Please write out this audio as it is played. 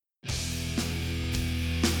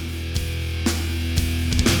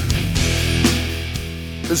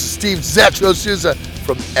This is Steve Zetro Souza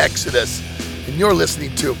from Exodus, and you're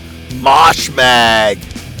listening to Mosh Mag.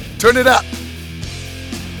 Turn it up.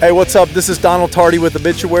 Hey, what's up? This is Donald Tardy with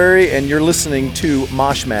Obituary, and you're listening to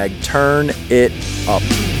Mosh Mag. Turn it up.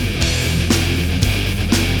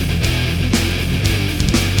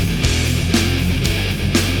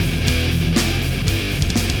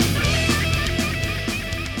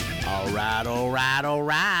 All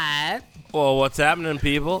right. Well, what's happening,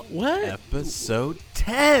 people? What? Episode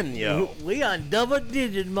 10, yo. We on double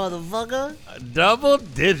digits, motherfucker. Double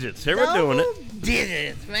digits. Here we're doing it. Double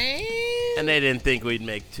digits, man. And they didn't think we'd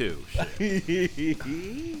make two. They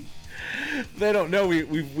don't know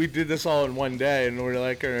we did this all in one day, and we're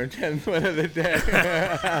like our 10th one of the day.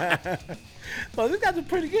 Well, I think that's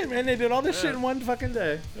pretty good, man. They did all this shit in one fucking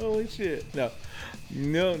day. Holy shit. No.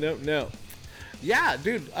 Yeah,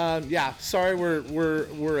 dude. Yeah. Sorry,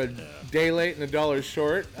 we're a day late and $1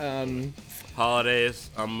 short. Holidays.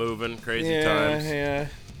 I'm moving. Crazy times. Yeah.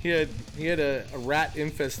 He had a rat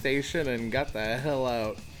infestation and got the hell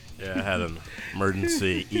out. Yeah, I had an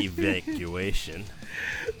emergency evacuation.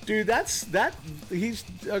 Dude, he's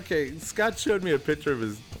okay. Scott showed me a picture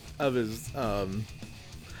of his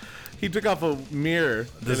he took off a mirror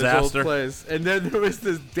in his old place, and then there was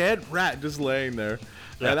this dead rat just laying there.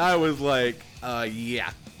 Yeah. And I was like,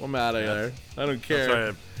 yeah, I'm out of there. I don't care.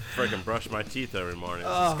 That's why I freaking brush my teeth every morning.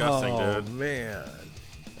 It's disgusting, dude. Oh, man.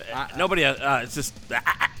 Nobody, it's just,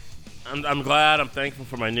 I'm glad, I'm thankful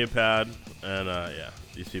for my new pad, and yeah,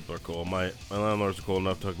 these people are cool. My landlords are cool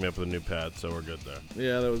enough to hook me up with a new pad, so we're good there.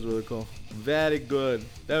 Yeah, that was really cool. Very good.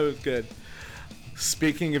 That was good.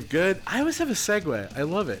 Speaking of good, I always have a segue. I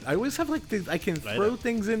love it. I always have I can throw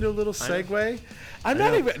things into a little segue.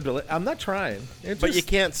 I'm not trying. But you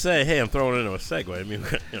can't say, hey, I'm throwing it into a segue. I mean,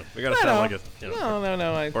 we got to sound like a,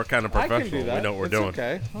 no. We're kind of professional. I can do that. We know what we're it's doing.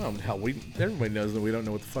 Okay. Oh, hell, everybody knows that we don't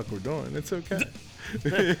know what the fuck we're doing. It's okay.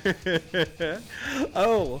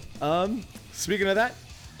 Speaking of that,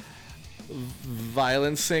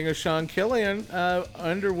 Violent singer Sean Killian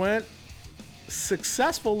underwent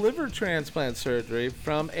successful liver transplant surgery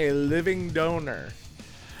from a living donor.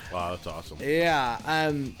 Wow, that's awesome. Yeah,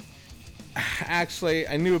 actually,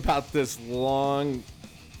 I knew about this long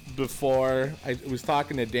before. I was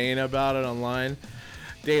talking to Dana about it online.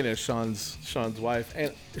 Dana is Sean's wife,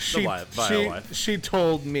 and she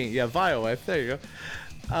told me, Vio wife. There you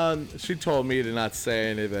go. She told me to not say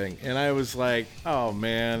anything, and I was like, oh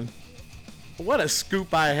man, what a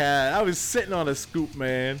scoop I had. I was sitting on a scoop,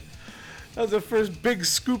 man. That was the first big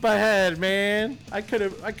scoop I had, man. I could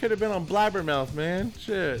have been on Blabbermouth, man.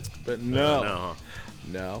 Shit. But no.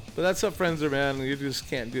 But that's how friends are, man. You just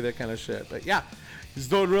can't do that kind of shit. But yeah, he's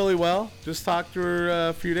doing really well. Just talked to her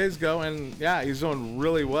a few days ago, and yeah, he's doing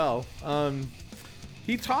really well.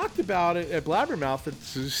 He talked about it at Blabbermouth. That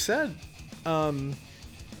he said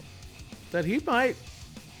that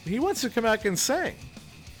he wants to come back and sing.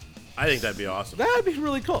 I think that'd be awesome. That'd be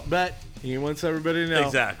really cool. But he wants everybody to know.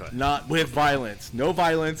 Exactly. Not with violence. No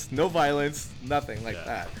violence, nothing like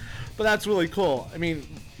that. But that's really cool. I mean,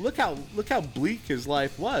 look how bleak his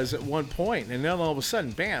life was at one point, and then all of a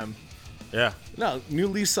sudden, bam. Yeah. No, new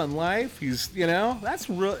lease on life. He's, that's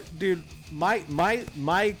real, dude.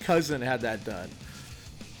 My cousin had that done,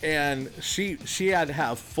 and she had to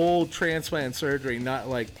have full transplant surgery, not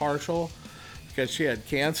like partial, because she had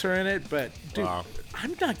cancer in it. But dude, wow.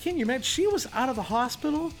 I'm not kidding you, man. She was out of the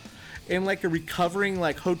hospital in like a recovering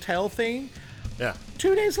like hotel thing. Yeah.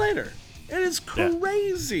 2 days later. It is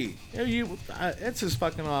crazy. Yeah. It's just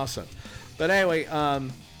fucking awesome. But anyway,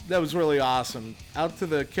 that was really awesome. Out to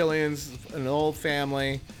the Killians, an old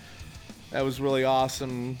family. That was really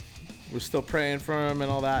awesome. We're still praying for him and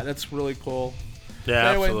all that. That's really cool.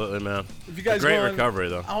 Yeah, anyway, absolutely, man. If you guys great recovery,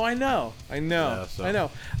 though. Oh, I know. Yeah, so. I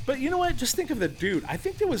know. But you know what? Just think of the dude. I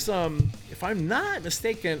think there was, if I'm not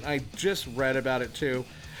mistaken, I just read about it too.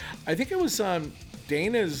 I think it was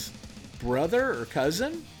Dana's brother or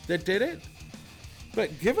cousin that did it.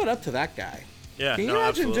 But give it up to that guy. Yeah, can you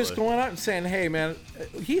imagine just going out and saying, hey, man,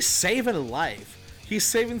 he's saving a life. He's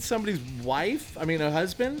saving somebody's wife. I mean, a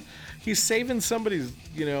husband. He's saving somebody's,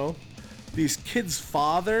 these kids'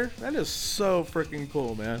 father. That is so freaking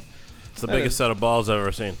cool, man. It's the biggest set of balls I've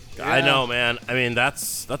ever seen. Yeah. I know, man. I mean,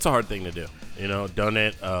 that's a hard thing to do.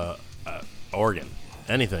 Donate organ,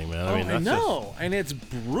 anything, man. I mean, that's I know, and it's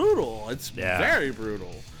brutal. It's very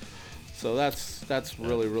brutal. So that's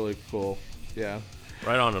really, really cool. Yeah.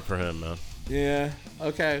 Right on it for him, man. Yeah.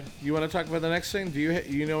 Okay. You want to talk about the next thing? Do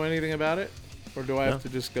you know anything about it? Or do I have to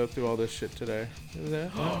just go through all this shit today? Is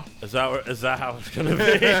that how it's gonna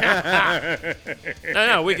be?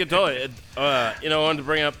 No, we could totally. I wanted to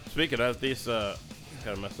bring up. Speaking of these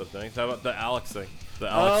kind of messed up things. How about the Alex thing? The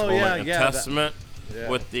Alex holding a testament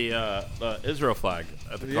with the Israel flag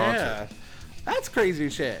at the concert. Yeah, that's crazy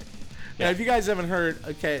shit. Yeah, if you guys haven't heard,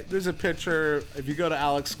 okay, there's a picture. If you go to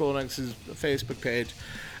Alex Skolnick's Facebook page,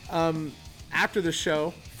 after the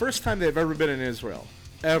show, first time they've ever been in Israel,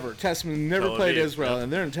 ever. Testament never played Israel,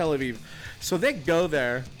 and they're in Tel Aviv. So they go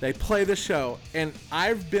there, they play the show, and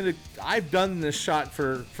I've done this shot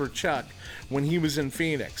for Chuck when he was in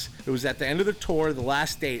Phoenix. It was at the end of the tour, the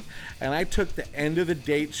last date, and I took the end of the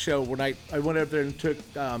date show when I went up there and took.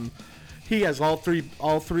 He has all three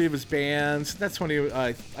of his bands. That's when he,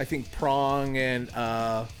 I think, Prong and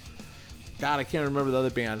God, I can't remember the other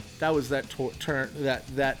band. That was that tour.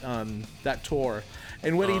 That tour.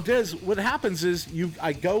 And what he does, what happens is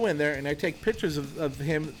I go in there and I take pictures of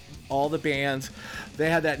him, all the bands. They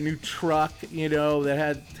had that new truck,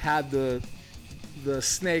 that had the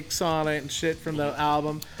snakes on it and shit from the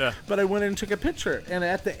album. Yeah. But I went in and took a picture. And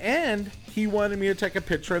at the end, he wanted me to take a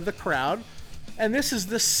picture of the crowd. And this is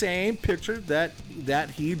the same picture that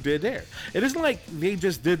he did there. It isn't like they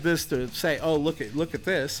just did this to say, "Oh, look at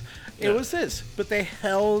this." It was this, but they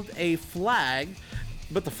held a flag,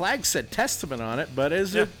 but the flag said Testament on it. But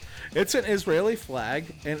it's an Israeli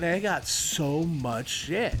flag, and they got so much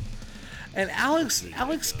shit. And Alex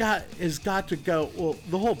has got to go. Well,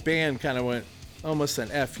 the whole band kind of went almost an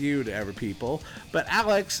FU to every people. But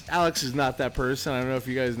Alex is not that person. I don't know if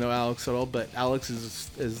you guys know Alex at all, but Alex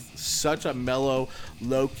is such a mellow,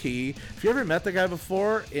 low key. If you ever met the guy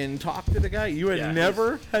before and talked to the guy, you had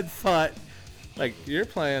never had thought, like, you're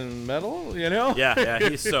playing metal, Yeah,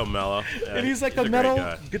 he's so mellow. Yeah, and he's like a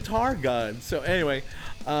metal guitar guy. So anyway,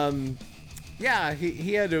 he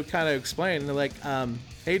had to kind of explain, like,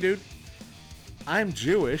 hey, dude, I'm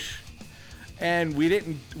Jewish, and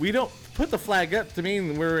we don't put the flag up to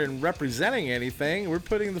mean we're representing anything. We're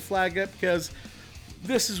putting the flag up because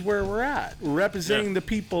this is where we're at. We're representing the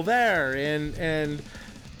people there and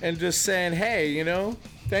just saying, hey,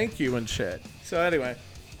 thank you and shit. So anyway,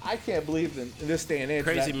 I can't believe in this day and age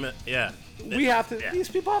we have to. These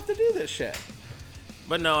people have to do this shit.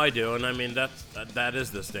 But no, I do, and I mean that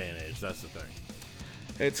is this day and age. That's the thing.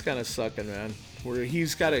 It's kind of sucking, man. Where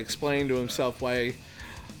he's got to explain to himself why.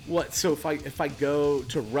 What? So if I go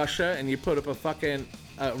to Russia and you put up a fucking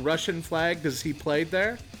Russian flag because he played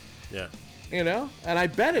there, and I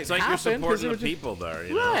bet it's like happened, you're supporting the people there,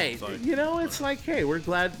 right? It's like, it's like, hey, we're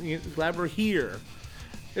glad we're here.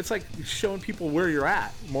 It's like showing people where you're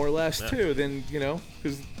at, more or less, too. Then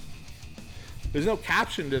because there's no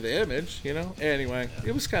caption to the image, Anyway,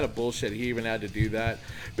 it was kind of bullshit. He even had to do that,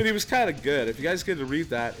 but he was kind of good. If you guys get to read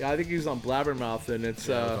that, I think he's on Blabbermouth, and it's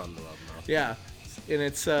and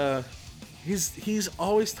it's he's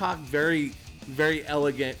always talked very, very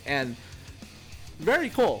elegant and very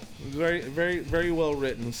cool, very, very, very well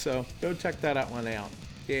written. So go check that one out.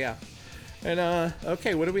 Yeah. And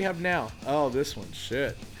okay, what do we have now? Oh, this one,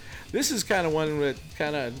 shit. This is kind of one that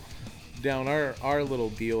kind of down our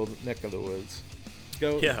little deal neck of the woods.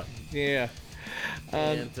 Go. Yeah.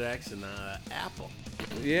 Anthrax and Apple.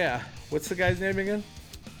 Yeah. What's the guy's name again?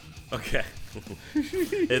 Okay.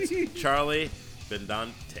 It's Charlie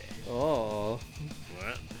Benante. Oh.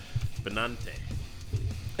 What? Benante.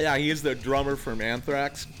 Yeah, he is the drummer from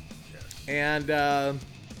Anthrax. Yes. And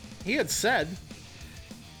he had said,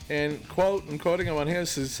 and quoting him on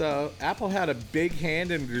his, is Apple had a big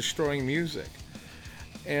hand in destroying music.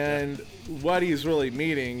 And what he's really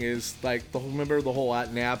meaning is, like, remember the whole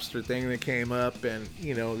Napster thing that came up, and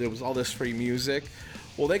there was all this free music.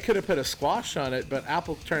 Well, they could have put a squash on it, but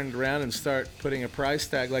Apple turned around and started putting a price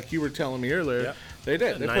tag, like you were telling me earlier. Yep. They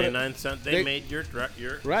did. They 99 cents. They made your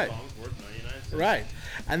right. songs worth 99 cents. Right.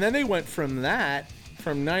 And then they went from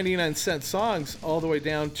 99-cent songs all the way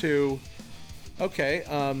down to, okay,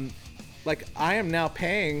 like I am now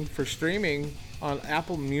paying for streaming on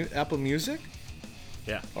Apple Music.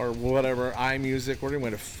 Yeah. Or whatever, iMusic, whatever you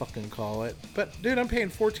want to fucking call it. But, dude, I'm paying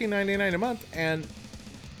 $14.99 a month, and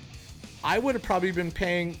I would have probably been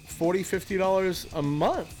paying $40, $50 a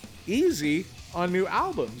month easy on new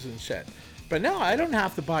albums and shit. But now I don't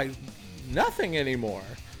have to buy nothing anymore.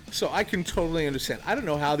 So I can totally understand. I don't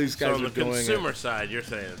know how these guys are doing it. So on the consumer side, you're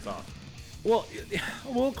saying it's off. Well,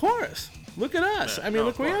 of course. Look at us. Yeah, I mean,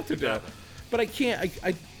 look what we have to do. But I can't.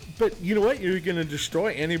 But you know what? You're going to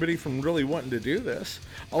destroy anybody from really wanting to do this.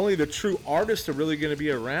 Only the true artists are really going to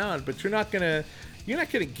be around. But you're not going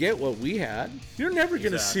to get what we had. You're never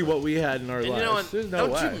going to see what we had in our lives. There's no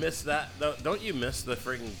way. Don't you miss that? Don't you miss the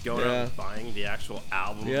freaking going out and buying the actual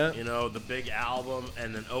album? Yeah. The big album,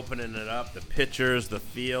 and then opening it up, the pictures, the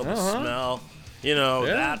feel, the smell. You know,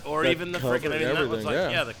 Yeah, that, or that even the cover, freaking, I mean, that was everything,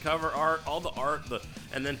 like, yeah. the cover art, all the art,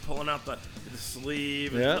 and then pulling out the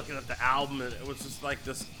sleeve and Yeah. looking at the album, and it was just like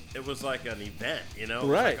this, it was like an event, you know? It was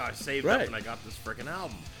Right, like, I saved right. up and I got this freaking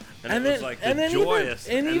album. And And it then, was like and the then joyous,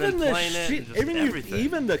 even, and even then the playing it, shit, and just everything.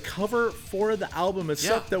 even the cover for the album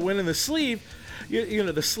itself Yeah. that went in the sleeve, you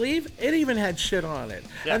know, the sleeve, it even had shit on it.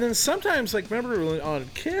 Yeah. And then sometimes, like, remember on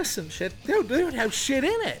Kiss and shit, they would have shit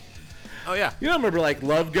in it. Oh, yeah. You know, remember like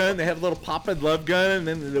Love Gun? They have a little pop-in Love Gun, and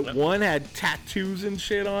then the one had tattoos and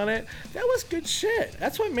shit on it. That was good shit.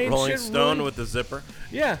 That's what made Rolling shit Stone really, with the zipper.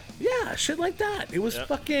 yeah, shit like that. It was Yeah.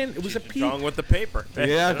 fucking. It was a piece. Strong with the paper. Yeah, You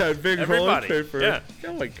know? that big rolling Everybody. paper. Yeah.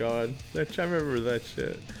 Oh my god, I remember that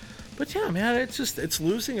shit. But yeah, man, it's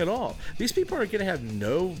losing it all. These people are gonna have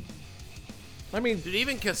no. I mean, Dude,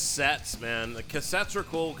 even cassettes, man. The cassettes were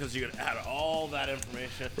cool because you could add all that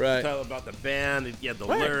information. Right. Tell about the band. You had the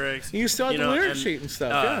Right. lyrics. You still had the lyric sheet and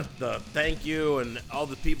stuff, yeah. The thank you and all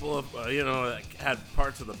the people, you know, that had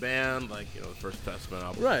parts of the band, like, you know, the First Testament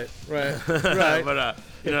album. right, right. But,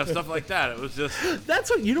 you know, stuff like that. It was just, That's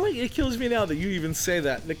what you know. What it kills me now that you even say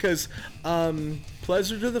that because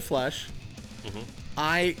Pleasure to the Flesh. Mm-hmm.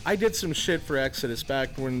 I did some shit for Exodus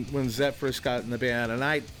back when Zep first got in the band, and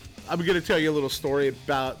I'm gonna tell you a little story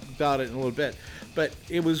about it in a little bit. But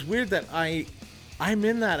it was weird that I'm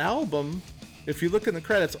in that album. If you look in the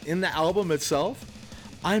credits, in the album itself,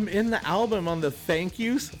 I'm in the album on the thank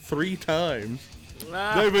yous 3 times.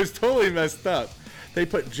 It was totally messed up. They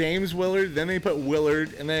put James Willard, then they put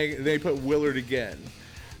Willard, and they put Willard again.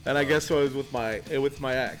 And I guess it was with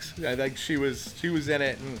my ex. I think she was in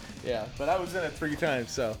it, and yeah. But I was in it 3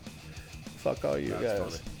 times, so fuck all you guys.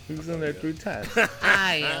 funny. Who's in there 3 times?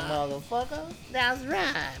 I am, motherfucker. That's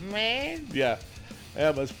right, man. Yeah,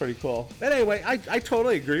 that was pretty cool. But anyway, I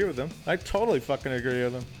totally agree with them. I totally fucking agree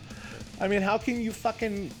with them. I mean, how can you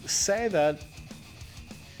fucking say that?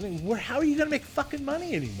 I mean, how are you gonna make fucking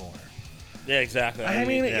money anymore? yeah, exactly. I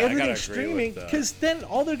mean, yeah, I gotta everything's agree streaming, with, because then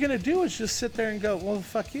all they're gonna do is just sit there and go, well,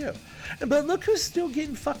 fuck you. But look who's still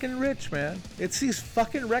getting fucking rich, man. It's these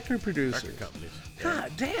fucking record producers. record companies.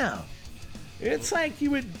 God damn. It's like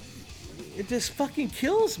it just fucking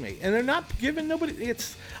kills me. And they're not giving nobody,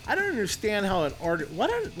 I don't understand how an artist, why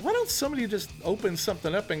don't somebody just open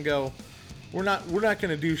something up and go, we're not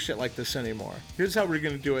gonna do shit like this anymore. Here's how we're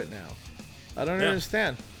gonna do it now. I don't Yeah.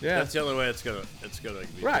 understand. Yeah. That's the only way it's gonna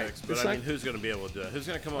be Right. fixed. But It's I mean, like- who's gonna be able to do it? Who's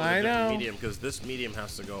gonna come up with I a different know. medium? Because this medium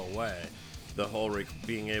has to go away. The whole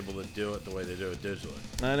being able to do it the way they do it digitally.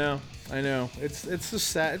 I know. It's just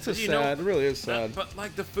sad. It's You know, sad. It really is sad. But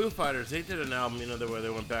like the Foo Fighters, they did an album, you know, where they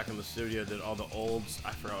went back in the studio, did all the olds.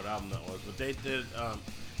 I forgot what album that was, but they did.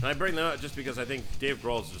 And I bring that up just because I think Dave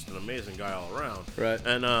Grohl is just an amazing guy all around. Right.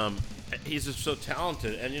 And he's just so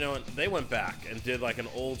talented. And you know, they went back and did like an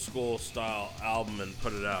old school style album and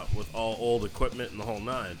put it out with all old equipment and the whole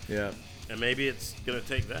 9. Yeah. And maybe it's gonna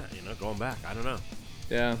take that, you know, going back. I don't know.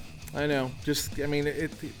 Yeah, I know. I mean,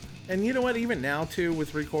 and you know what? Even now, too,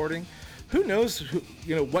 with recording, who knows,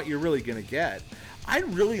 what you're really going to get. I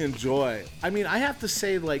really enjoy, I mean, I have to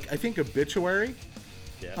say, like, I think Obituary,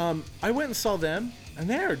 Yeah. I went and saw them, and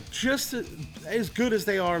they are just as good as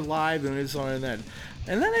they are live and as on then.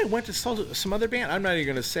 And then I went to saw some other band. I'm not even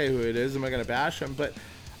going to say who it is. I'm not going to bash them, but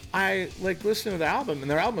I, like, listening to the album,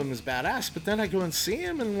 and their album is badass, but then I go and see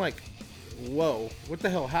them, and, like, whoa, what the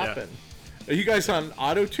hell happened? Are you guys on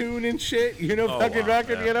auto-tune and shit? You know, Oh, fucking wow,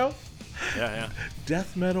 rocket, yeah. you know? Yeah.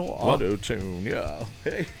 Death metal auto-tune, yeah.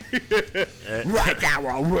 Right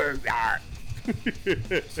now,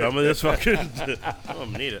 Some of this fucking. I'm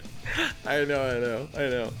gonna need it. I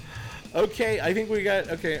know. Okay, I think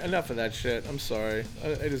okay, enough of that shit. I'm sorry.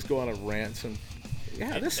 I just go on a rant and,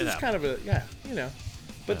 yeah, this it is happens. kind of a, yeah, you know.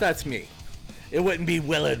 But that's me. it wouldn't be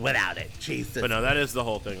Willard without it. Jesus. But no, that is the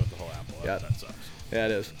whole thing with the whole Apple. Yeah. That sucks. Yeah,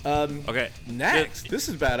 it is. Okay. Next, this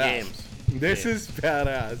is badass. Games. This Games. is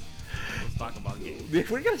badass. Let's talk about games. If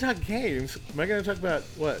we're gonna talk games, am I gonna talk about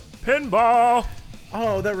what? Pinball.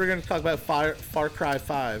 Oh, that we're gonna talk about Far Cry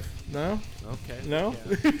 5. No? Okay. No?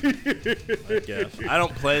 I guess. I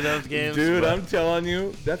don't play those games. Dude, but- I'm telling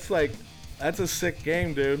you, that's a sick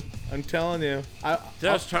game, dude. I'm telling you. I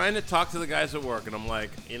was trying to talk to the guys at work, and I'm like,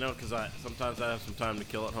 because sometimes I have some time to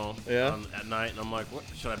kill at home at night, and I'm like, what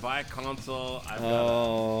should I buy a console? I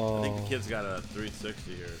think the kid's got a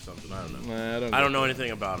 360 here or something. I don't know. Nah, I don't know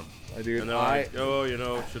anything about them. Dude, And they're like,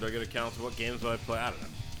 should I get a console? What games do I play? I don't know.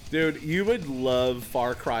 Dude, you would love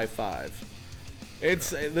Far Cry 5.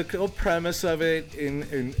 It's the whole premise of it,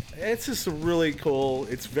 and it's just really cool.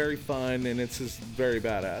 It's very fun, and it's just very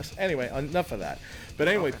badass. Anyway, enough of that. But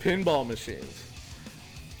anyway, pinball machines.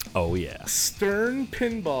 Oh yeah. Stern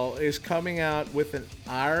Pinball is coming out with an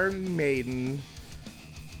Iron Maiden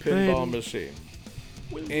pinball machine.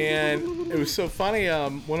 And it was so funny.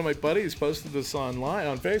 One of my buddies posted this online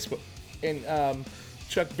on Facebook, and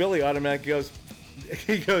Chuck Billy automatically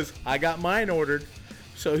goes, I got mine ordered.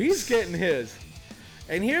 So he's getting his.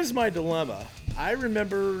 And here's my dilemma. I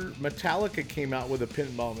remember Metallica came out with a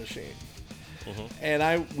pinball machine.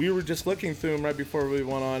 And we were just looking through them right before we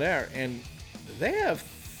went on air. And they have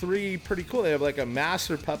 3 pretty cool. They have like a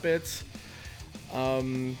Master Puppets.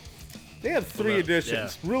 They have 3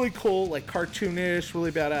 editions. Yeah. Really cool, like cartoonish,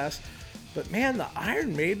 really badass. But man, the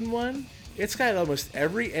Iron Maiden one, it's got almost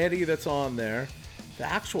every Eddie that's on there. The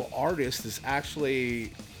actual artist is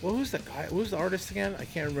actually, what was the guy? What was the artist again? I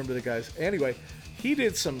can't remember the guys. Anyway, he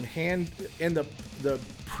did some hand in the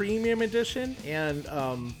premium edition and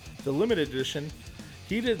the limited edition.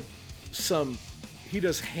 He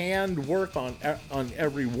does hand work on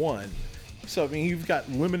every one. So I mean, you've got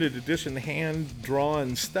limited edition hand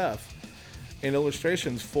drawn stuff and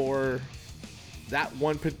illustrations for that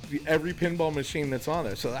one, every pinball machine that's on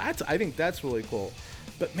there. So I think that's really cool.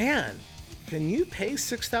 But man, can you pay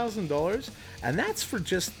 $6,000? And that's for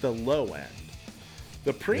just the low end.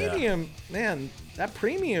 The premium, man, that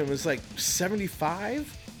premium is like $7,500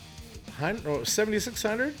 or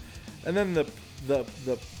 $7,600, and then the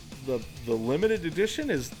limited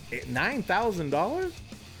edition is $9,000.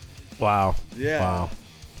 Wow. Yeah. Wow.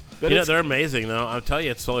 But they're amazing, though. I'll tell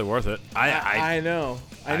you, it's totally worth it. I know.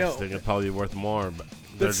 I think it'd probably be worth more, but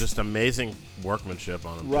they're just amazing workmanship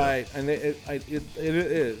on them. Right, too. And it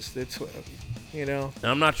is. It's, you know.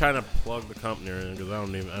 And I'm not trying to plug the company or anything because I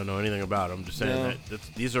don't know anything about it. I'm just saying that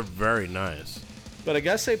these are very nice. But I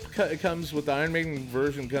guess it comes with the Iron Maiden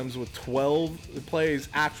version comes with 12. It plays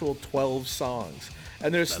actual 12 songs,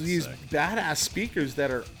 and there's these badass speakers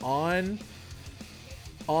that are on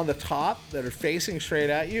the top that are facing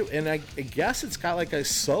straight at you, and I guess it's got like a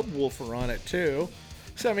subwoofer on it too.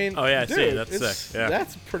 So I mean, dude, that's sick. Yeah,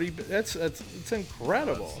 that's pretty. It's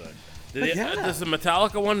incredible. Does the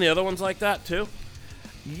Metallica one, the other one's like that too?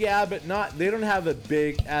 Yeah, but not. They don't have a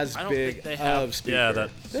big of speaker. Yeah,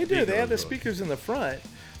 they do. They have the speakers in the front,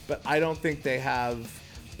 but I don't think they have.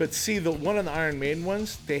 But see, the one on the Iron Maiden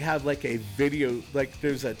ones, they have like a video, like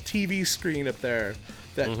there's a TV screen up there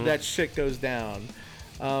that shit goes down.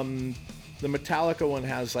 The Metallica one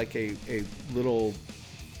has like a little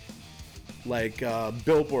like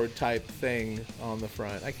billboard type thing on the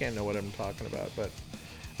front. I can't know what I'm talking about, but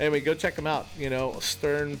anyway, go check them out. You know,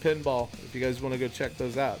 Stern Pinball. If you guys want to go check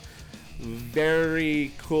those out,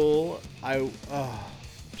 very cool.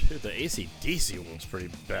 Dude, the AC/DC one's pretty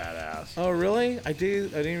badass. Oh, really? I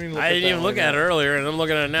didn't even look at it earlier, and I'm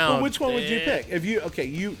looking at it now. Well, which one would you pick? If you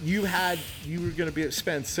you were gonna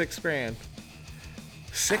spend $6,000.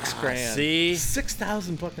 $6,000. See,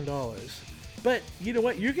 $6,000 fucking dollars. But you know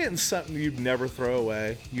what? You're getting something you'd never throw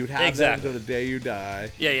away. You'd have that until the day you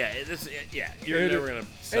die. Yeah. You're never gonna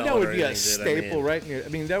sell and that would be a anything, staple, right? I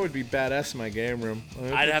mean, that would be badass in my game room.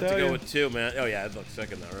 I'd have to go with 2, man. Oh yeah, I'd look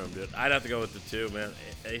sick in that room, dude. I'd have to go with the 2, man.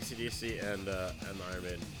 AC/DC and the Iron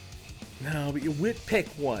Maiden. No, but you would pick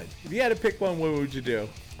one. If you had to pick one, what would you do?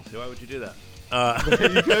 Why would you do that?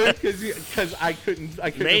 Because I couldn't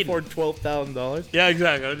afford $12,000. Yeah,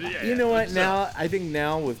 exactly. Yeah, you know what? I think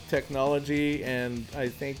with technology, and I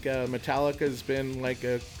think Metallica's been like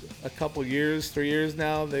a couple years, 3 years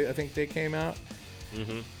now. I think they came out,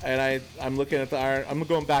 and I'm looking at the Iron. I'm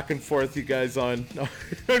going back and forth, you guys. I'm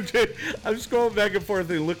just going back and forth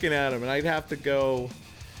and looking at them, and I'd have to go.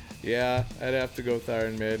 Yeah, I'd have to go with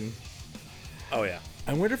Iron Maiden. Oh yeah.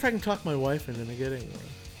 I wonder if I can talk my wife into getting one.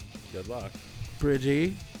 Good luck.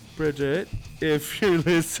 Bridget, if you're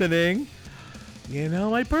listening, you know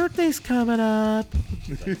my birthday's coming up.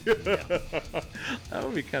 That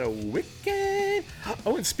would be kind of wicked.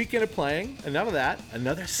 Oh, and speaking of playing, enough of that.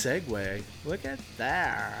 Another segue. Look at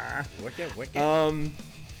that. Wicked.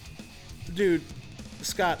 Dude,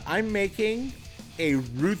 Scott, I'm making a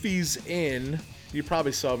Ruthie's Inn. You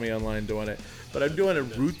probably saw me online doing it, but I'm doing a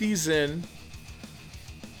Ruthie's Inn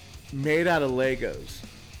made out of Legos.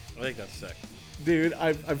 I think that's sick. Dude,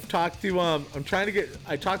 I've talked to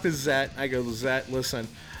I talked to Zet. I go, Zet, listen,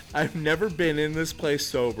 I've never been in this place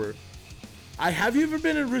sober. Have you ever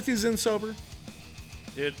been in Ruthie's Inn sober?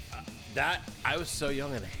 Dude, I was so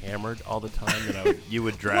young and hammered all the time that you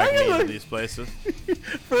would drag me into these places.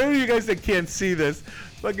 For any of you guys that can't see this,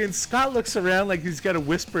 fucking Scott looks around like he's got a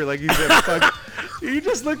whisper, like he's a fucking. You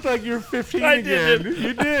just looked like you're 15 again.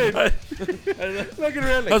 You did. I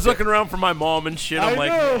was looking around for my mom and shit. I'm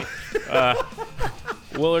like,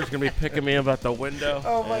 Willard's gonna be picking me up at the window.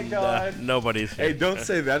 Oh my God. Nobody's here. Hey, don't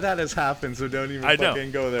say that. That has happened, so don't even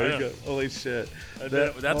fucking go there. I know. Holy shit.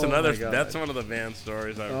 That's oh another. my God. That's one of the van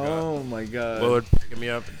stories I've got. Oh my God. Willard picking me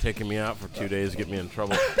up and taking me out for 2 days, get me in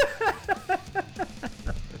trouble.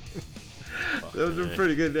 Those are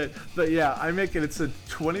pretty good. But yeah, I make it. It's a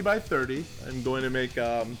 20 by 30. I'm going to make.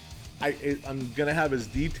 I'm gonna have as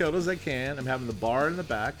detailed as I can. I'm having the bar in the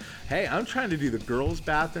back. Hey, I'm trying to do the girls'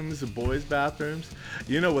 bathrooms, the boys' bathrooms.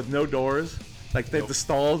 With no doors. Like they have the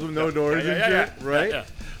stalls with no doors and shit, right? Yeah.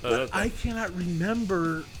 But I cannot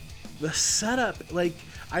remember the setup. Like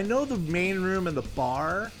I know the main room and the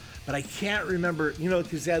bar, but I can't remember.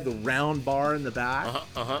 Because they had the round bar in the back.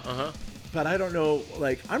 But I don't know.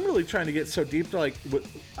 Like I'm really trying to get so deep to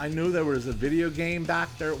I know there was a video game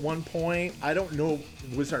back there at one point. I don't know.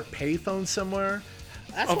 Was there a payphone somewhere?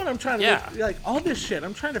 That's what I'm trying to look, like all this shit.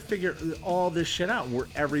 I'm trying to figure all this shit out where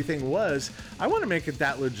everything was. I want to make it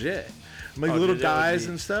that legit. My little guys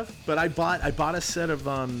and stuff. But I bought a set of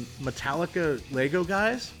Metallica Lego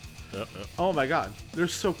guys. Yep. Oh my God, they're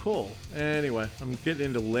so cool. Anyway, I'm getting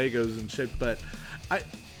into Legos and shit, but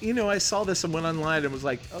I saw this and went online and was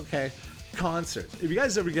like, okay, concerts. If you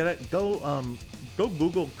guys ever get it, go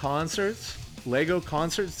Google concerts, Lego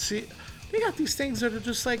concerts. See, they got these things that are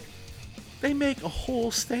just like, they make a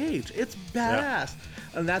whole stage. It's badass.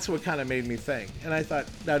 And that's what kind of made me think. And I thought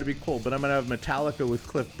that'd be cool. But I'm gonna have Metallica with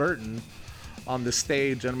Cliff Burton on the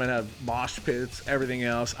stage, and I'm gonna have mosh pits, everything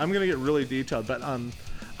else. I'm gonna get really detailed. But I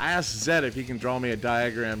asked Zed if he can draw me a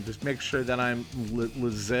diagram, just make sure that I'm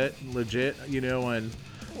legit, and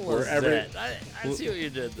wherever. I see what you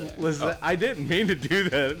did there. I didn't mean to do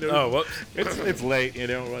that. Whoops. It's late,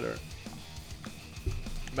 whatever.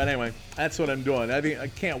 But anyway, that's what I'm doing. I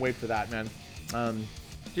can't wait for that, man.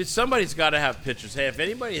 Dude, somebody's got to have pictures. Hey, if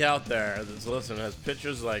anybody out there that's listening has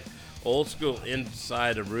pictures like old school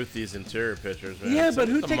inside of Ruthie's interior pictures, man. Yeah, but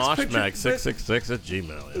who takes pictures?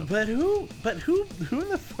 Moshmag666@gmail. But who in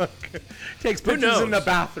the fuck takes pictures in the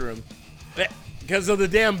bathroom? Because of the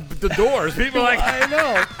doors. People are like, I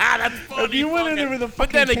know. That's funny. If you went in there with a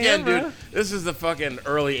fucking But then again, camera, dude, this is the fucking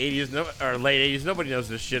early 80s or late 80s. Nobody knows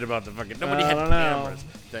this shit about the fucking. Nobody had cameras.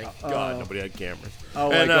 Thank God nobody had cameras. Oh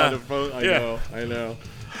my God, I know.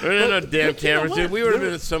 There ain't no damn cameras, dude. We would have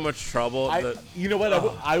been in so much trouble. You know what?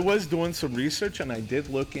 I was doing some research and I did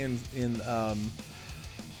look in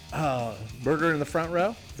Burger in the Front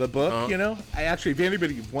Row, the book. I actually, if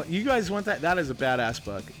anybody you guys want that is a badass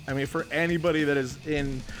book. I mean, for anybody that is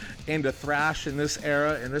into thrash in this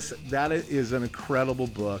era, that is an incredible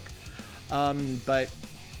book. But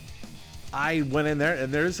I went in there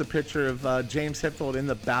and there's a picture of James Hetfield in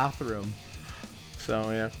the bathroom.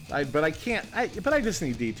 So yeah, but I can't. But I just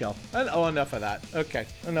need detail. Enough of that. Okay,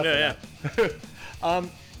 enough of that.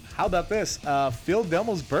 How about this? Phil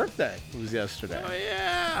Demmel's birthday was yesterday. Oh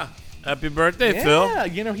yeah! Happy birthday, Phil.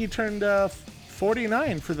 Yeah, he turned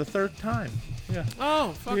 49 for the third time. Yeah.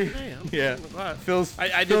 Oh, fucking yeah. Phil's.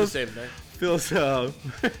 I did the same thing. Phil's.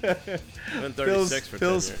 Been 36 for 10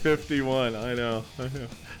 Phil's years. 51. I know.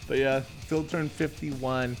 But yeah, Phil turned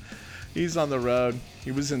 51. He's on the road.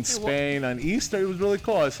 He was in Spain on Easter. It was really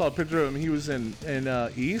cool. I saw a picture of him. He was in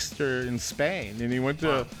Easter in Spain, and he went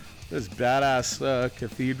to this badass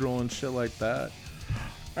cathedral and shit like that.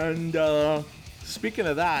 And speaking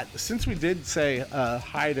of that, since we did say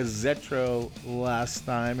hi to Zetro last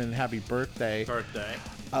time and happy birthday,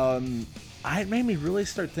 it made me really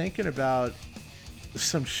start thinking about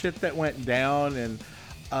some shit that went down. And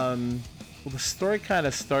the story kind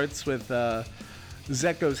of starts with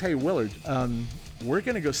Zet goes, "Hey Willard, we're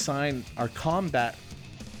gonna go sign our combat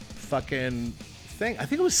fucking thing." I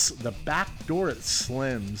think it was the back door at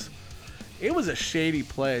Slim's. It was a shady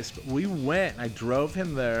place, but we went. I drove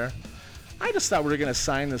him there. I just thought we were gonna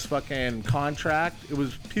sign this fucking contract. It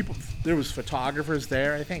was people. There was photographers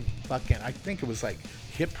there. I think it was like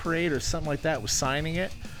Hit Parade or something like that was signing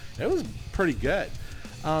it. It was pretty good.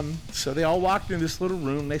 So they all walked in this little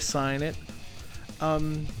room. They sign it.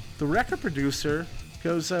 The record producer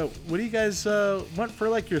goes, "What do you guys want for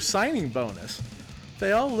like your signing bonus?"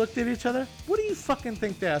 They all looked at each other. What do you fucking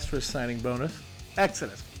think they asked for a signing bonus?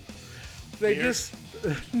 Exodus. They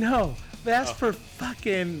no. They asked for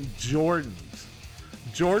fucking Jordans.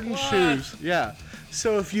 Jordan shoes. Yeah.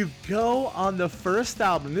 So if you go on the first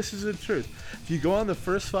album, this is the truth. If you go on the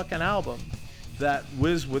first fucking album that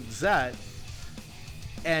was with Zet,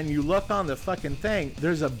 and you look on the fucking thing,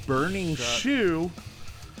 there's a burning shoe.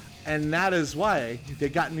 And that is why they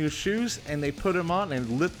got new shoes and they put them on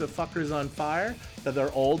and lit the fuckers on fire.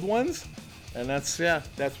 They're old ones, and that's what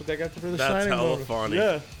they got for the signing. That's hella funny.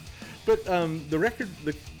 Yeah, but the record,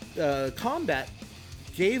 the combat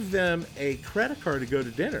gave them a credit card to go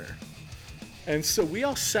to dinner. And so we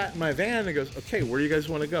all sat in my van and he goes, okay, where do you guys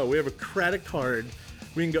want to go? We have a credit card.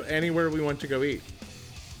 We can go anywhere we want to go eat.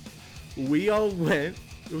 We all went.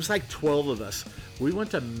 It was like 12 of us. We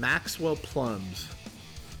went to Maxwell Plums.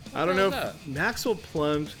 I don't know if Maxwell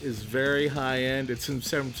Plums is very high end. It's in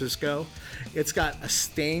San Francisco. It's got a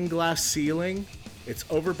stained glass ceiling. It's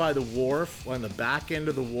over by the wharf, on the back end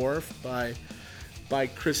of the wharf by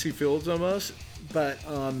Crissy Fields almost. But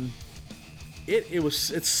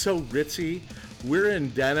it's so ritzy. We're in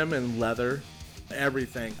denim and leather,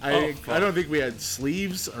 everything. I don't think we had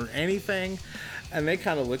sleeves or anything. And they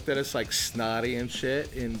kind of looked at us like snotty and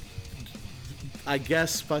shit. And I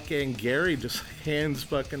guess fucking Gary just hands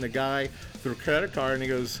fucking the guy the credit card and he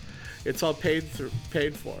goes, it's all paid for.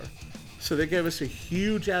 So they gave us a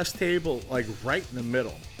huge ass table like right in the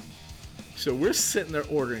middle. So we're sitting there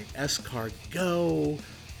ordering escargot.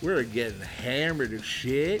 We're getting hammered as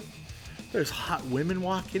shit. There's hot women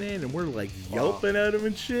walking in and we're like yelping at them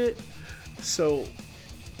and shit. So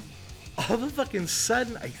all of a fucking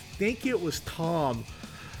sudden, I think it was Tom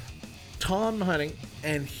hunting,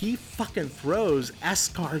 and he fucking throws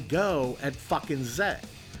escargot at fucking Zet.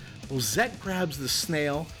 Well, Zet grabs the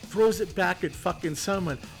snail, throws it back at fucking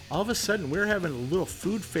someone. All of a sudden, we're having a little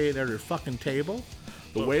food fight at our fucking table.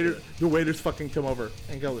 The waiters fucking come over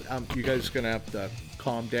and go, you guys are gonna have to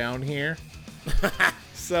calm down here.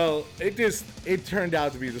 So it turned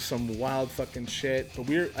out to be just some wild fucking shit. But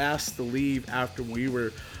we were asked to leave after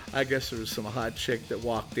I guess there was some hot chick that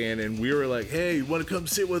walked in and we were like, hey, you want to come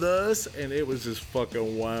sit with us? And it was just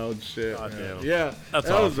fucking wild shit. God damn. Yeah. That's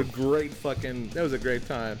that awesome. was a great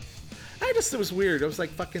time. It was weird. I was like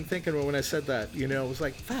fucking thinking when I said that, it was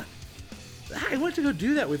like, fuck, I went to go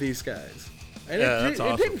do that with these guys. And that's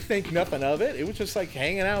awesome. It didn't think nothing of it. It was just like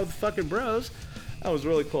hanging out with fucking bros. That was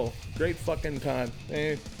really cool. Great fucking time.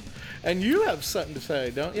 And you have something to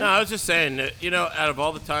say, don't you? No, I was just saying that, out of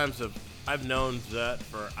all the times I've known Zet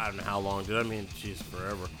for I don't know how long, dude. I mean, geez,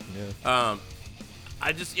 forever. Yeah.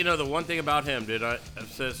 I just, the one thing about him, dude, I've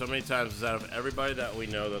said it so many times, is out of everybody that we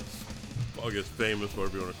know that's, I guess, famous,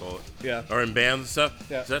 whatever you want to call it, yeah, or in bands and stuff,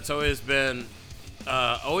 yeah. Zet's always been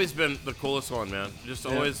the coolest one, man. Just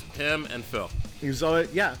always him and Phil. He's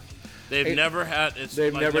always, yeah. They've never had,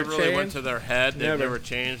 they've like, never really changed. went to their head. They've Never. never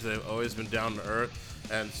changed. They've always been down to earth.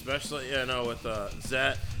 And especially, with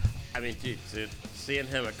Zet, I mean, dude, seeing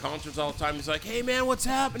him at concerts all the time, he's like, hey, man, what's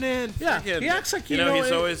happening? Yeah, Freaking, he acts like he's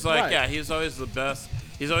always like, right. yeah, he's always the best.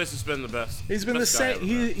 He's always just been the best. He's been the best guy same.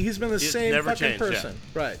 ever. He's been the same never fucking changed, person,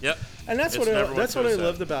 yeah. right? Yep. And that's It's what never went I to his head.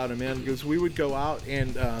 loved about him, man. Because we would go out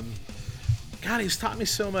and, God, he's taught me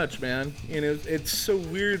so much, man. It's so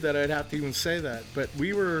weird that I'd have to even say that, but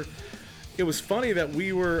it was funny that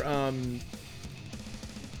we were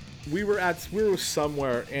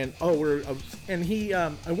somewhere and I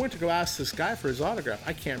went to go ask this guy for his autograph.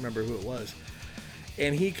 I can't remember who it was.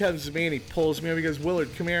 And he comes to me and he pulls me over. He goes,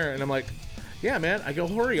 Willard, come here. And I'm like, yeah, man. I go,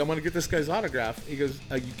 hurry. I'm going to get this guy's autograph. He goes,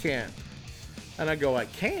 you can't. And I go, I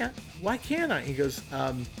can't? Why can't I? He goes,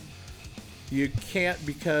 you can't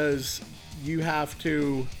because you have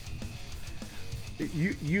to,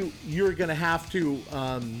 you're going to have to,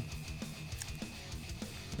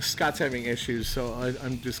 Scott's having issues, so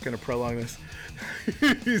I'm just going to prolong this.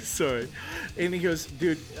 Sorry. And he goes,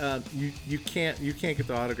 dude, you can't get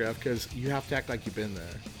the autograph because you have to act like you've been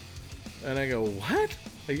there. And I go, what?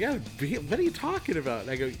 What are you talking about? And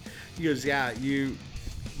I go, he goes, yeah, you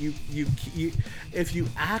if you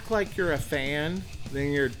act like you're a fan,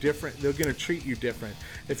 then you're different. They're going to treat you different.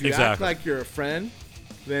 If you act like you're a friend,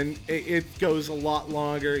 then it goes a lot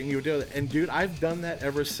longer and you do it. And dude, I've done that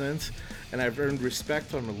ever since. And I've earned respect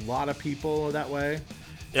from a lot of people that way.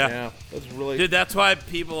 Yeah. That's really... Dude, that's why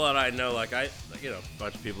people that I know, a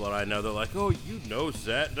bunch of people that I know, they're like, oh, you know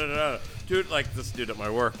Zet, da-da-da. Dude, like this dude at my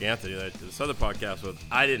work, Anthony, that I did this other podcast with,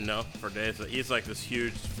 I didn't know for days. But he's like this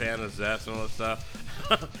huge fan of Zet and all that stuff.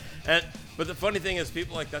 But the funny thing is,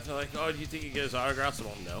 people like that, they're like, oh, do you think you get his autographs? I'm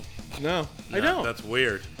like, no, I don't. That's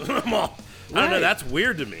weird. I'm all, I don't know. That's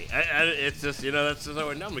weird to me. It's just, that's just,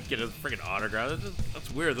 I'm gonna get his freaking autograph. That's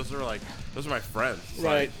weird. Those are my friends. It's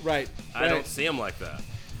right. I don't see them like that.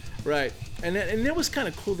 Right. And it was kind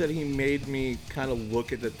of cool that he made me kind of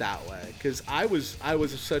look at it that way, because I was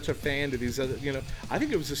such a fan to these other, I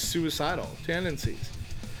think it was the Suicidal Tendencies.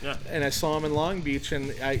 Yeah. And I saw him in Long Beach, and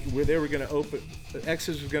where they were going to open,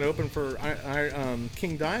 X's was going to open for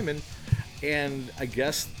King Diamond, and I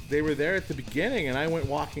guess they were there at the beginning, and I went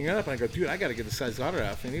walking up, and I go, dude, I got to get this guy's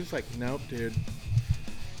autograph. And he was like, nope, dude.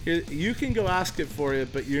 You can go ask it for you,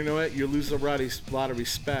 but you know what? You lose a lot of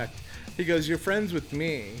respect. He goes, you're friends with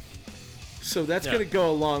me. So that's going to go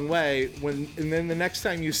a long way. And then the next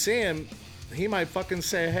time you see him, he might fucking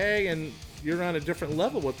say, hey, and you're on a different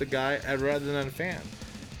level with the guy rather than a fan.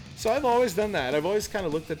 So I've always done that. I've always kind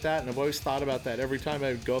of looked at that, and I've always thought about that every time I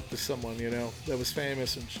would go up to someone, that was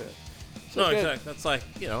famous and shit. So no, exactly.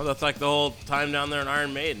 That's like the whole time down there in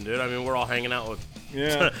Iron Maiden, dude. I mean, we're all hanging out with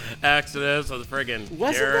Exodus or the friggin'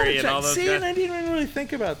 Gary and all those guys. And I didn't even really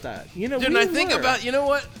think about that. Dude, and I think about, you know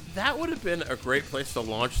what? That would have been a great place to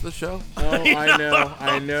launch the show. Oh, I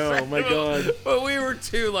know. Oh my God. But we were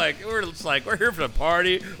we're here for the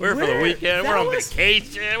party. We're here for the weekend. We're on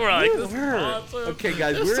vacation. We're like, this is awesome. Okay,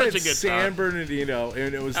 guys, we're at San Bernardino,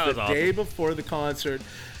 and it was the day before the concert.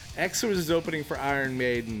 Exodus was opening for Iron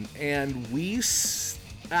Maiden, and we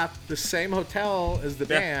at the same hotel as the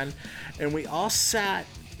band, and we all sat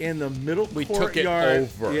in the middle courtyard. We took it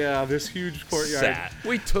over. Yeah, this huge courtyard.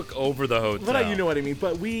 We took over the hotel. But you know what I mean.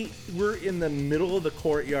 But we were in the middle of the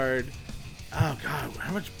courtyard. Oh, God,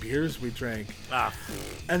 how much beers we drank.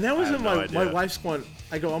 And that was when my wife's going,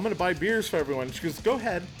 I go, I'm going to buy beers for everyone. She goes, go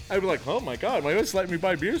ahead. I'd be like, oh, my God, my wife's letting me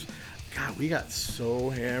buy beers? God, we got so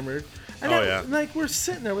hammered. And we're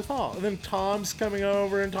sitting there with all. And then Tom's coming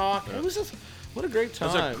over and talking. It was just, what a great time.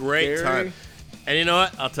 It was a great time. And you know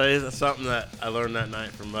what? I'll tell you something that I learned that night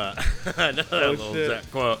from I know that little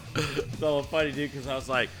exact quote. It's all funny, dude, because I was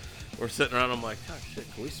like, we're sitting around. I'm like, oh,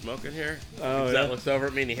 shit, can we smoke in here? Zach looks over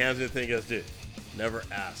at me and he hands me the thing. He goes, dude, never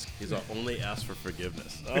ask. He's like, only ask for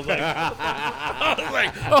forgiveness. I was like,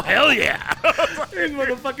 oh, hell yeah. He's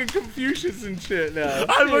motherfucking Confucius and shit now.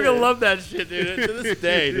 I fucking love that shit, dude. To this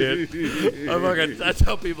day, dude. I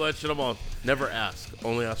tell people that shit. I'm all, never ask.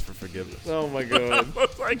 Only ask for forgiveness. Oh, my God. I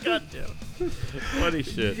was like, God damn. Funny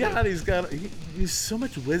shit. Yeah, he's so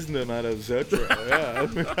much wisdom out of Zotro.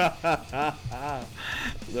 Yeah.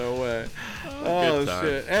 No way. Oh,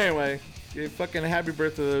 shit. Anyway, fucking happy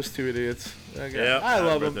birthday to those two idiots. Okay. Yep, I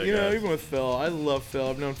love them. guys. Even with Phil. I love Phil.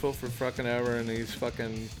 I've known Phil for fucking ever, and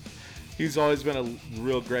he's always been a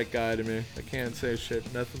real great guy to me. I can't say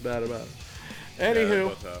nothing bad about him.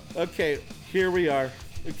 Anywho, okay, here we are.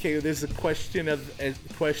 Okay, there's a question of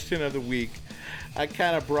the week. I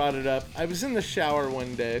kind of brought it up. I was in the shower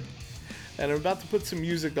one day, and I'm about to put some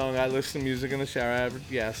music on. I listen to music in the shower.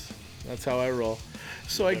 Yes, that's how I roll.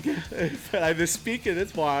 So I have this speaker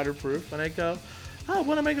that's waterproof, and I go, oh,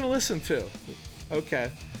 what am I going to listen to?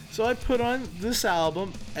 Okay. So I put on this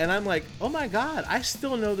album, and I'm like, oh my God, I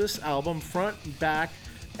still know this album front and back,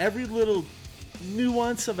 every little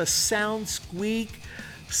nuance of a sound, squeak,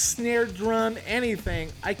 snare drum,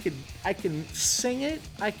 anything. I can sing it.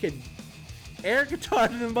 I could air guitar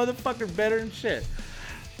to the motherfucker better than shit.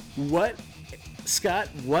 Scott,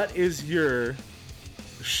 what is your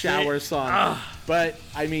shower song? But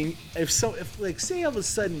I mean, if say all of a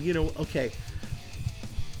sudden, okay,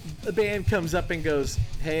 the band comes up and goes,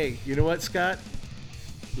 hey, you know what, Scott?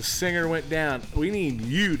 The singer went down. We need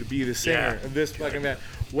you to be the singer of this fucking band.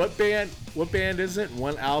 What band is it?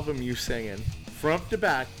 One album you singing front to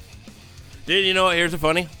back. Dude, you know what? Here's the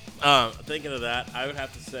funny. Thinking of that, I would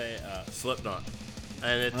have to say Slipknot,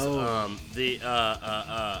 and it's the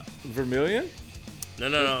Vermilion.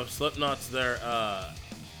 No. Slipknot's their.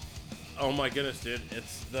 Oh my goodness, dude!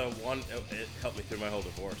 It's the one. It helped me through my whole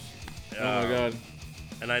divorce. Oh my God!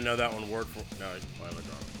 And I know that one word for. No, why am I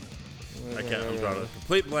drawing? I can't. I'm drawing a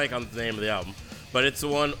complete blank on the name of the album, but it's the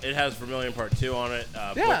one. It has Vermilion Part 2 on it.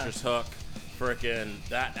 Butcher's Hook, frickin'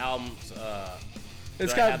 that album's.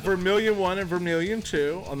 It's got Vermilion 1 and Vermilion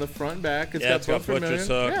 2 on the front and back. It's got both Butcher's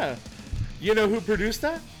Hook. Yeah. You know who produced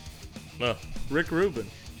that? No. Rick Rubin.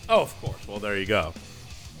 Oh, of course. Well, there you go.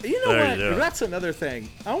 You know what? That's another thing.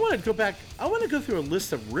 I want to go back. I want to go through a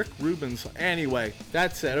list of Rick Rubin's. Anyway,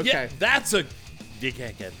 that's it. Okay. Yeah, that's a. You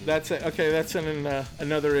can't get. That's it. Okay, that's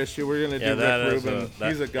another issue. We're gonna do Rick Rubin.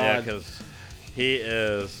 He's a god. Yeah, because he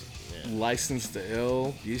is. Licensed to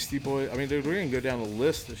Ill, Beastie Boys. I mean, dude, we're gonna go down the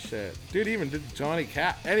list of shit. Dude, even did Johnny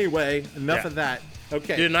Cash. Anyway, enough of that.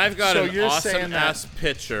 Okay. Dude, and I've got an awesome ass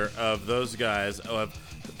picture of those guys.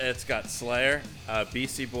 It's got Slayer,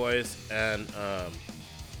 Beastie Boys, and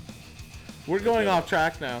we're going off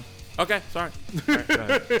track now. Okay, sorry. All right, go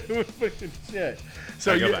ahead. Shit.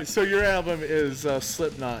 So your album is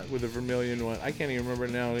Slipknot with a Vermilion one. I can't even remember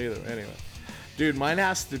it now either. Anyway, dude, mine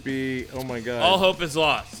has to be. Oh my God. All Hope Is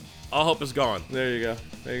Lost. All Hope Is Gone. There you go.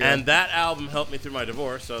 And that album helped me through my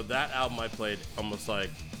divorce. So that album I played almost like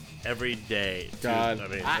every day. God, I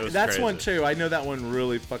mean, that's crazy. One too. I know that one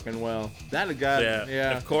really fucking well. That guy.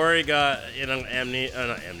 Yeah. If Corey got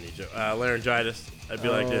laryngitis, I'd be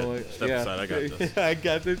like, dude, step aside. I got this. I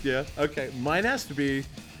got this. Yeah. Okay. Mine has to be.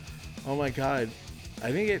 Oh my God.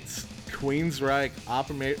 I think it's Queensryche,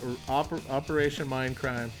 Operation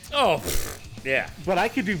Mindcrime. Oh, yeah. But I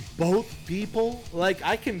could do both people. Like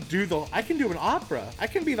I can do an opera. I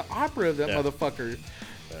can be the opera of that motherfucker.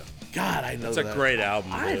 Yeah. God, I know That's that. a great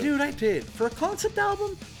album. I did. For a concept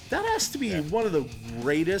album, that has to be one of the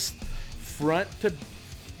greatest front to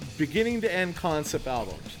beginning to end concept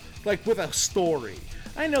albums. Like with a story.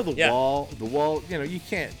 I know the wall, you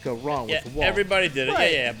can't go wrong with the wall. Everybody did it.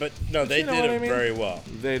 Right. Yeah, but no, they did it very well.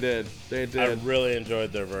 They did. I really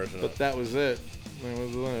enjoyed their version of it. But that was it.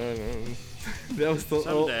 That was the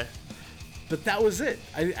Someday. But that was it.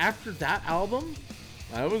 After that album,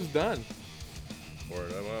 I was done.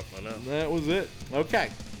 Word, I know. That was it. Okay.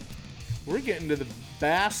 We're getting to the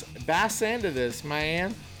bass end of this,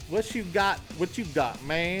 man. What you got,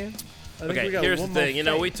 man? Okay, here's the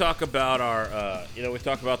thing. We talk about our, we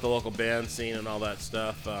talk about the local band scene and all that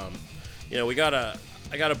stuff. I got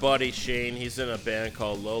a buddy, Shane. He's in a band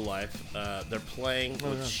called Low Life. They're playing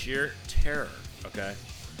with Sheer Terror. Okay,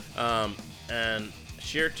 and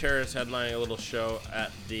Sheer Terror is headlining a little show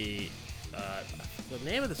at the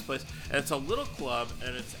name of this place, and it's a little club,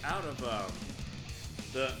 and it's out of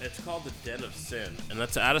it's called the Den of Sin, and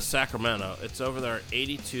that's out of Sacramento. It's over there at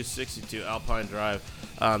 8262 Alpine Drive.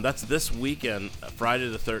 That's this weekend, Friday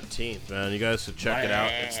the 13th, man. You guys should check it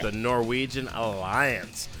out. It's the Norwegian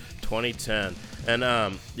Alliance 2010.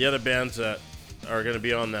 And the other bands that are going to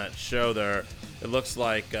be on that show there, it looks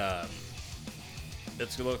like, where'd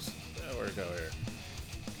it go here?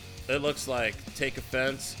 It looks like Take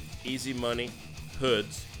Offense, Easy Money,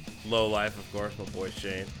 Hoods, Low Life, of course, my boy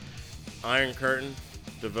Shane, Iron Curtain,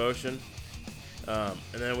 Devotion, and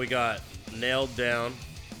then we got Nailed Down,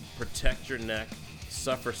 Protect Your Neck,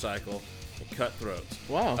 Suffer Cycle, and Cutthroats.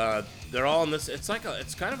 Wow. They're all in this. It's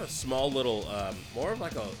kind of a small little, more of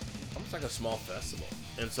like almost like a small festival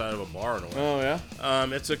inside of a bar in a way. Oh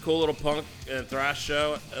yeah. It's a cool little punk and thrash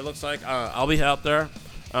show. It looks like I'll be out there.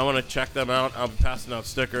 I want to check them out. I'll be passing out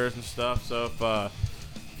stickers and stuff. So if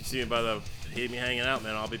you see me hanging out,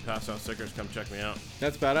 man, I'll be passing out stickers. Come check me out.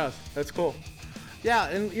 That's badass. That's cool. Yeah,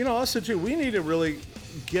 and also too, we need to really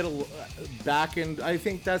get back in. I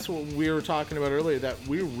think that's what we were talking about earlier. That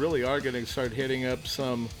we really are going to start hitting up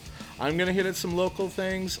some. I'm going to hit at some local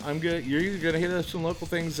things. You're going to hit up some local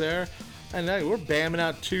things there, and we're bamming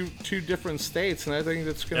out two different states, and I think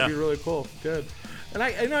that's going to be really cool. Good, and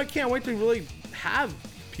I can't wait to really have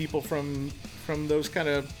people from those kind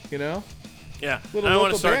of Yeah, I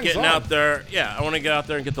want to start getting out there. Yeah, I want to get out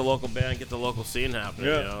there and get the local band, get the local scene happening.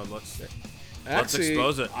 Yeah. Let's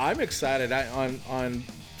expose it. I'm excited. On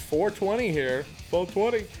 420 here,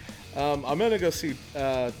 420. I'm gonna go see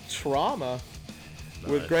Trauma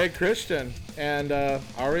with Greg Christian, and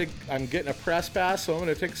I'm getting a press pass, so I'm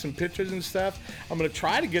gonna take some pictures and stuff. I'm gonna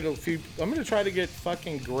try to get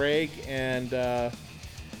fucking Greg and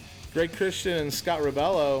Greg Christian and Scott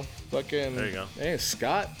Rebello. Fucking, there you go. Hey,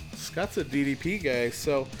 Scott's a DDP guy,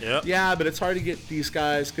 so yep. Yeah, but it's hard to get these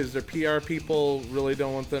guys because their PR people really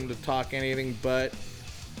don't want them to talk anything but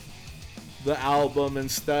the album and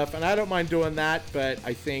stuff, and I don't mind doing that, but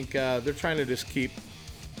I think they're trying to just keep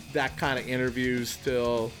that kind of interviews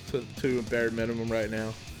to a bare minimum right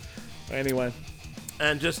now. Anyway,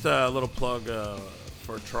 and just a little plug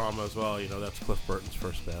for Trauma as well. That's Cliff Burton's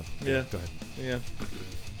first band. Yeah. Go ahead. Yeah.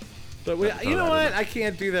 But you know what? I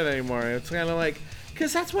can't do that anymore. It's kind of like,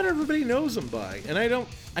 because that's what everybody knows him by, and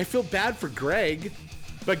I feel bad for Greg,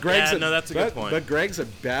 but Greg's that's a good point. But Greg's a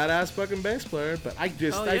badass fucking bass player. But I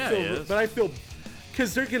feel,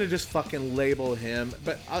 because they're gonna just fucking label him,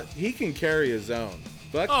 but he can carry his own.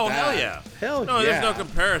 Fuck that. Hell yeah. There's no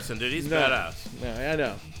comparison, dude. He's badass. No, I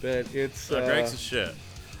know, but it's Greg's a shit.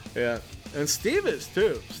 Yeah, and Steve is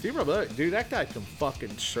too. Steve Robert, dude, that guy can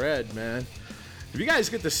fucking shred, man. If you guys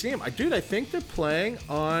get to see him, I think they're playing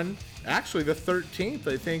on actually the 13th.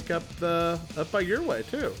 I think up by your way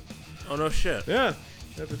too. Oh no shit. Yeah,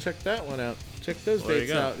 you have to check that one out. Check those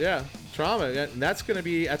dates out. Yeah, Trauma, and that's going to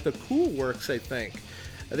be at the Cool Works. I think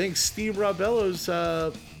Steve Robello's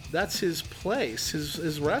that's his place,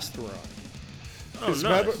 his restaurant. Oh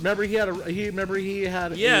nice. Remember he had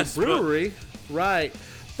a brewery, right?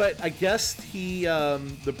 But I guess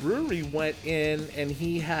the brewery went in and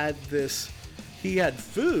he had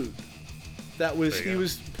food that he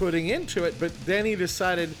was putting into it, but then he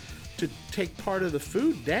decided to take part of the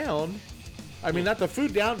food down. I mean, not the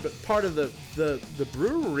food down, but part of the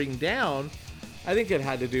brewing down. I think it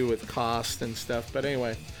had to do with cost and stuff. But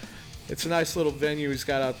anyway, it's a nice little venue he's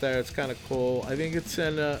got out there. It's kind of cool. I think it's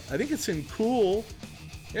in Cool.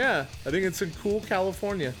 Yeah, I think it's in Cool,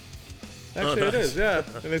 California. Actually, It is. Yeah,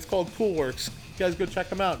 and it's called Cool Works. You guys go check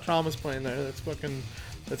them out. Trauma's playing there. That's fucking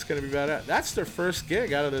That's gonna be badass. That's their first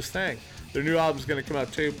gig out of this thing. Their new album's gonna come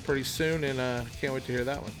out too pretty soon, and can't wait to hear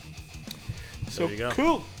that one. So There you go.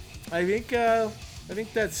 cool. I think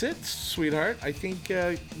that's it, sweetheart. I think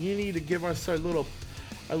you need to give us our little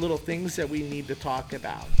things that we need to talk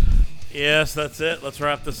about. Yes, that's it. Let's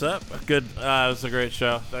wrap this up. Good. It was a great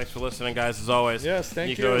show. Thanks for listening, guys, as always. Yes,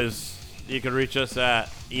 thank you. You can reach us at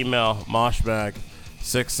email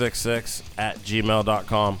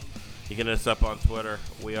moshmag666@gmail.com. You can hit us up on Twitter.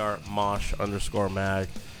 We are mosh_mag.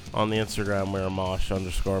 On the Instagram, we are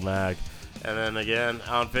mosh_mag. And then again,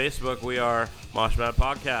 on Facebook, we are Moshmag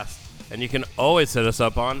Podcast. And you can always hit us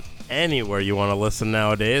up on anywhere you want to listen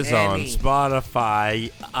nowadays. On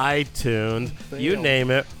Spotify, iTunes, you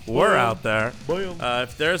name it. We're out there.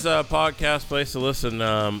 If there's a podcast place to listen,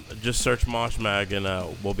 just search Moshmag and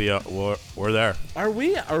we'll be we're there. Are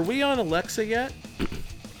we on Alexa yet?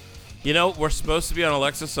 You know, we're supposed to be on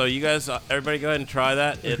Alexa, so you guys, everybody go ahead and try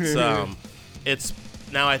that. It's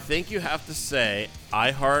now I think you have to say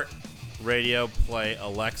iHeartRadio play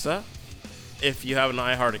Alexa if you have an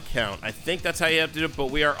iHeart account. I think that's how you have to do it,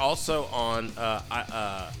 but we are also on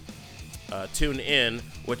TuneIn,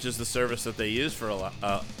 which is the service that they use for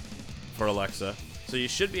Alexa. So you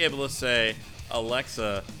should be able to say,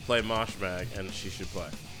 Alexa, play Moshmag, and she should play.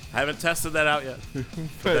 I haven't tested that out yet,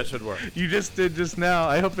 but that should work. You just did just now.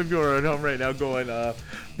 I hope if you're at home right now going,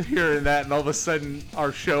 hearing that, and all of a sudden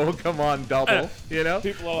our show will come on double, you know?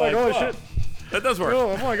 People are like, oh, whoa. shit. That does work.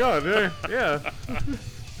 Oh my God, yeah.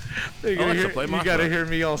 You gotta hear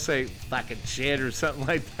me all say fucking shit or something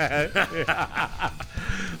like that.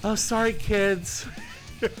 Oh, sorry, kids.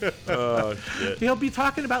 Oh, shit. He'll be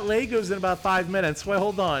talking about Legos in about 5 minutes. Wait,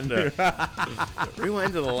 hold on. Yeah.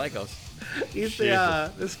 Rewind to the Legos.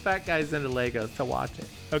 This fat guy's into Legos, so watch it.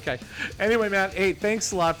 Okay. Anyway, man, hey,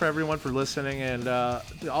 thanks a lot for everyone for listening and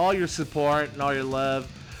all your support and all your love.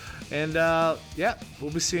 And yeah,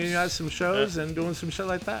 we'll be seeing you at some shows and doing some shit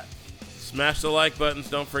like that. Smash the like buttons.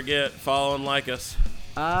 Don't forget, follow and like us.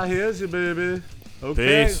 Here's you, baby.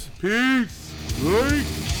 Okay. Peace. Like.